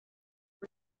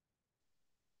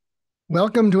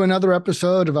Welcome to another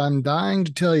episode of I'm Dying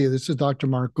to Tell You. This is Dr.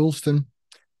 Mark Goulston.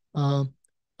 Uh,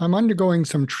 I'm undergoing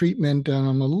some treatment and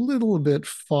I'm a little bit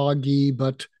foggy,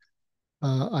 but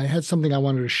I had something I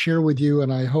wanted to share with you,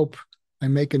 and I hope I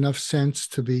make enough sense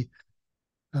to be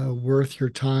worth your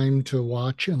time to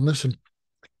watch and listen.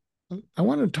 I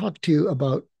want to talk to you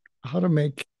about how to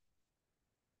make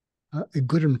a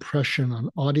good impression on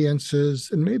audiences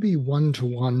and maybe one to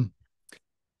one.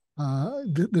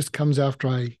 This comes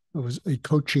after it was a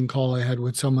coaching call I had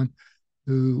with someone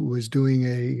who was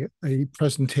doing a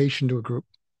presentation to a group.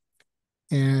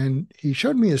 And he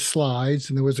showed me his slides,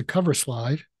 and there was a cover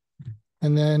slide.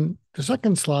 And then the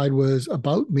second slide was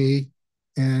about me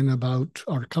and about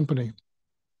our company.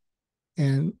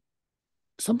 And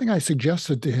something I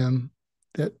suggested to him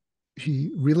that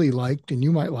he really liked, and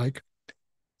you might like,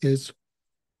 is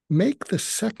make the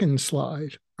second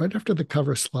slide right after the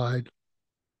cover slide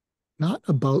not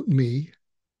about me,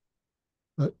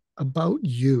 but about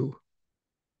you.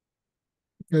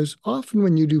 Because often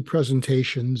when you do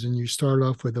presentations and you start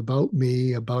off with about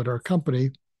me, about our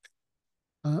company,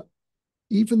 uh,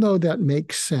 even though that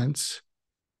makes sense,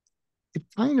 it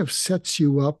kind of sets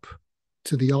you up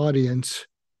to the audience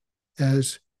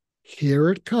as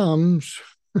here it comes,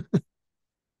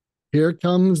 here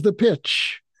comes the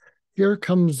pitch, here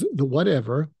comes the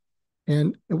whatever.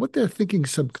 And what they're thinking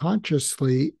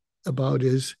subconsciously about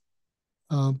is,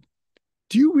 um,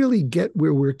 do you really get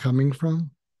where we're coming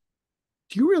from?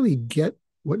 Do you really get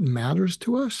what matters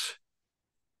to us?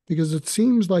 Because it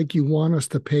seems like you want us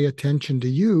to pay attention to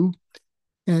you,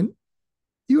 and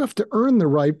you have to earn the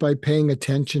right by paying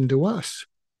attention to us.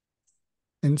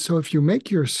 And so if you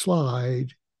make your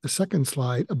slide, the second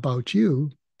slide, about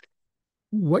you,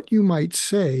 what you might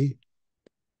say,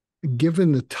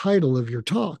 given the title of your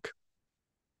talk,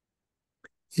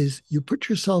 is you put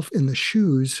yourself in the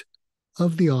shoes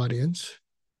of the audience.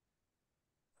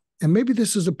 And maybe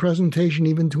this is a presentation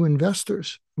even to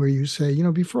investors where you say,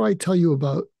 before I tell you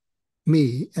about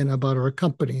me and about our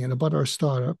company and about our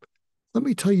startup, let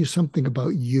me tell you something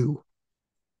about you.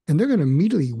 And they're going to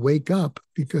immediately wake up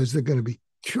because they're going to be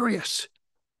curious.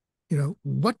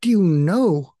 What do you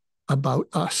know about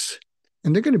us?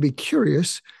 And they're going to be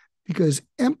curious because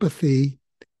empathy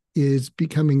is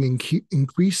becoming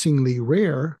increasingly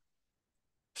rare.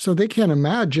 So they can't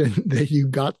imagine that you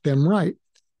got them right.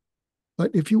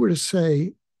 But if you were to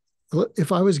say,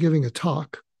 if I was giving a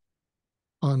talk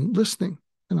on listening,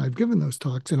 and I've given those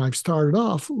talks and I've started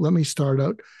off, let me start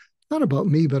out not about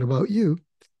me, but about you.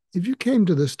 If you came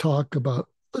to this talk about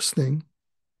listening,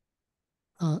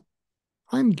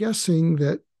 I'm guessing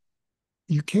that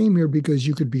you came here because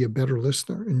you could be a better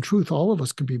listener. In truth, all of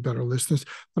us could be better listeners,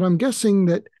 but I'm guessing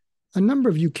that a number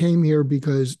of you came here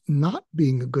because not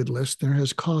being a good listener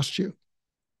has cost you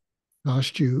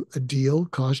a deal,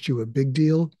 cost you a big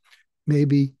deal,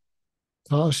 maybe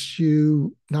cost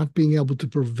you not being able to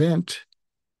prevent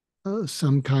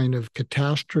some kind of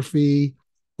catastrophe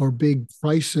or big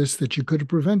crisis that you could have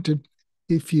prevented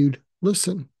if you'd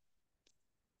listen.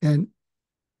 And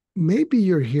maybe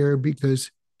you're here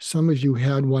because some of you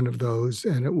had one of those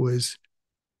and it was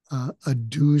a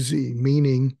doozy,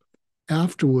 meaning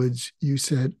afterwards you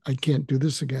said, I can't do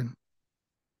this again.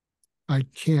 I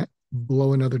can't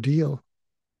blow another deal.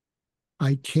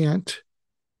 I can't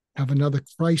have another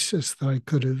crisis that I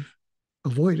could have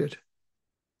avoided.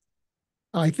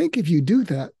 I think if you do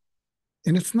that,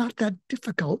 and it's not that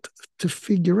difficult to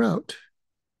figure out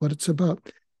what it's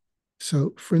about.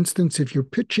 So, for instance, if you're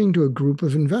pitching to a group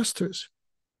of investors,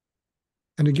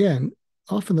 and again,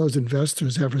 often those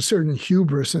investors have a certain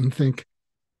hubris and think,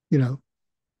 you know,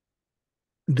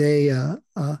 they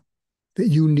that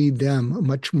you need them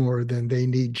much more than they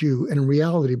need you. And in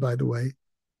reality, by the way,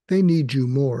 they need you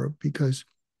more because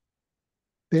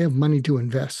they have money to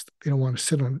invest. They don't want to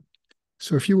sit on it.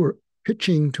 So if you were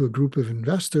pitching to a group of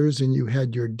investors and you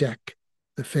had your deck,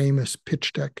 the famous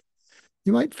pitch deck,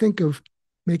 you might think of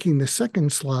making the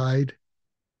second slide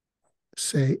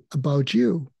say about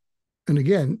you. And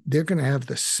again, they're going to have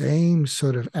the same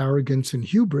sort of arrogance and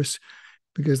hubris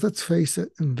because let's face it,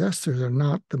 investors are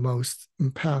not the most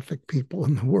empathic people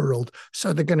in the world.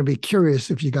 So they're going to be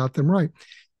curious if you got them right.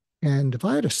 And if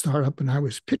I had a startup and I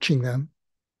was pitching them,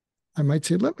 I might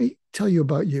say, let me tell you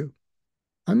about you.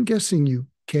 I'm guessing you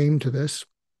came to this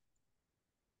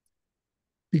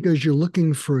because you're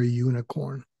looking for a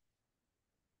unicorn.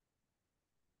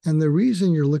 And the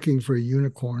reason you're looking for a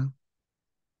unicorn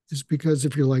is because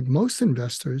if you're like most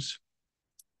investors,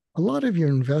 a lot of your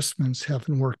investments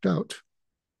haven't worked out.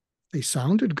 They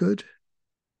sounded good.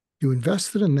 You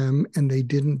invested in them and they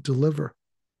didn't deliver.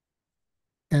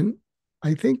 And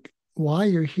I think why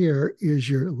you're here is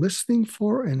you're listening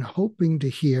for and hoping to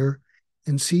hear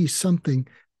and see something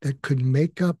that could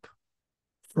make up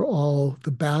for all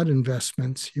the bad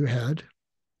investments you had.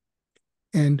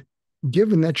 And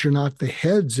given that you're not the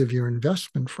heads of your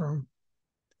investment firm,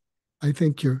 I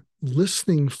think you're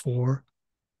listening for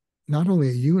not only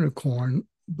a unicorn,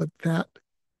 but that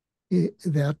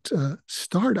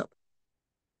startup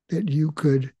that you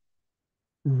could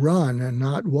run and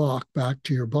not walk back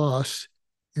to your boss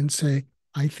and say,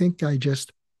 I think I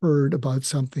just heard about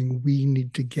something we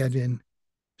need to get in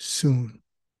soon,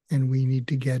 and we need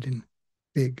to get in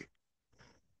big.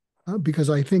 Because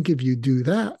I think if you do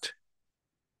that,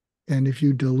 and if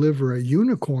you deliver a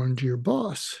unicorn to your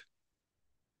boss,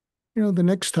 the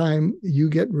next time you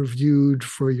get reviewed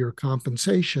for your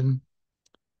compensation,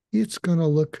 it's going to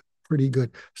look pretty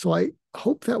good. So I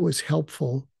hope that was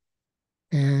helpful.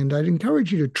 And I'd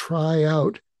encourage you to try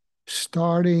out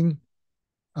starting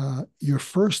your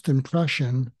first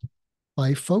impression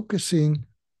by focusing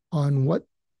on what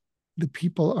the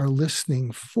people are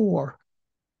listening for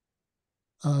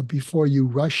before you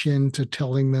rush into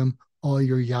telling them all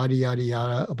your yada yada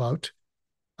yada about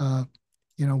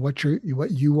what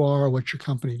you are, what your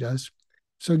company does.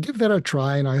 So give that a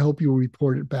try, and I hope you'll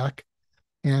report it back.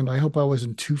 And I hope I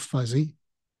wasn't too fuzzy.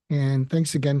 And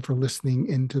thanks again for listening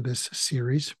into this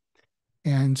series.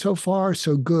 And so far,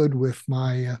 so good with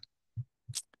my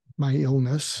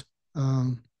illness.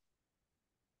 I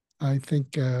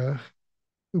think we're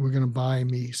going to buy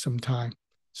me some time.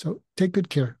 So take good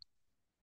care.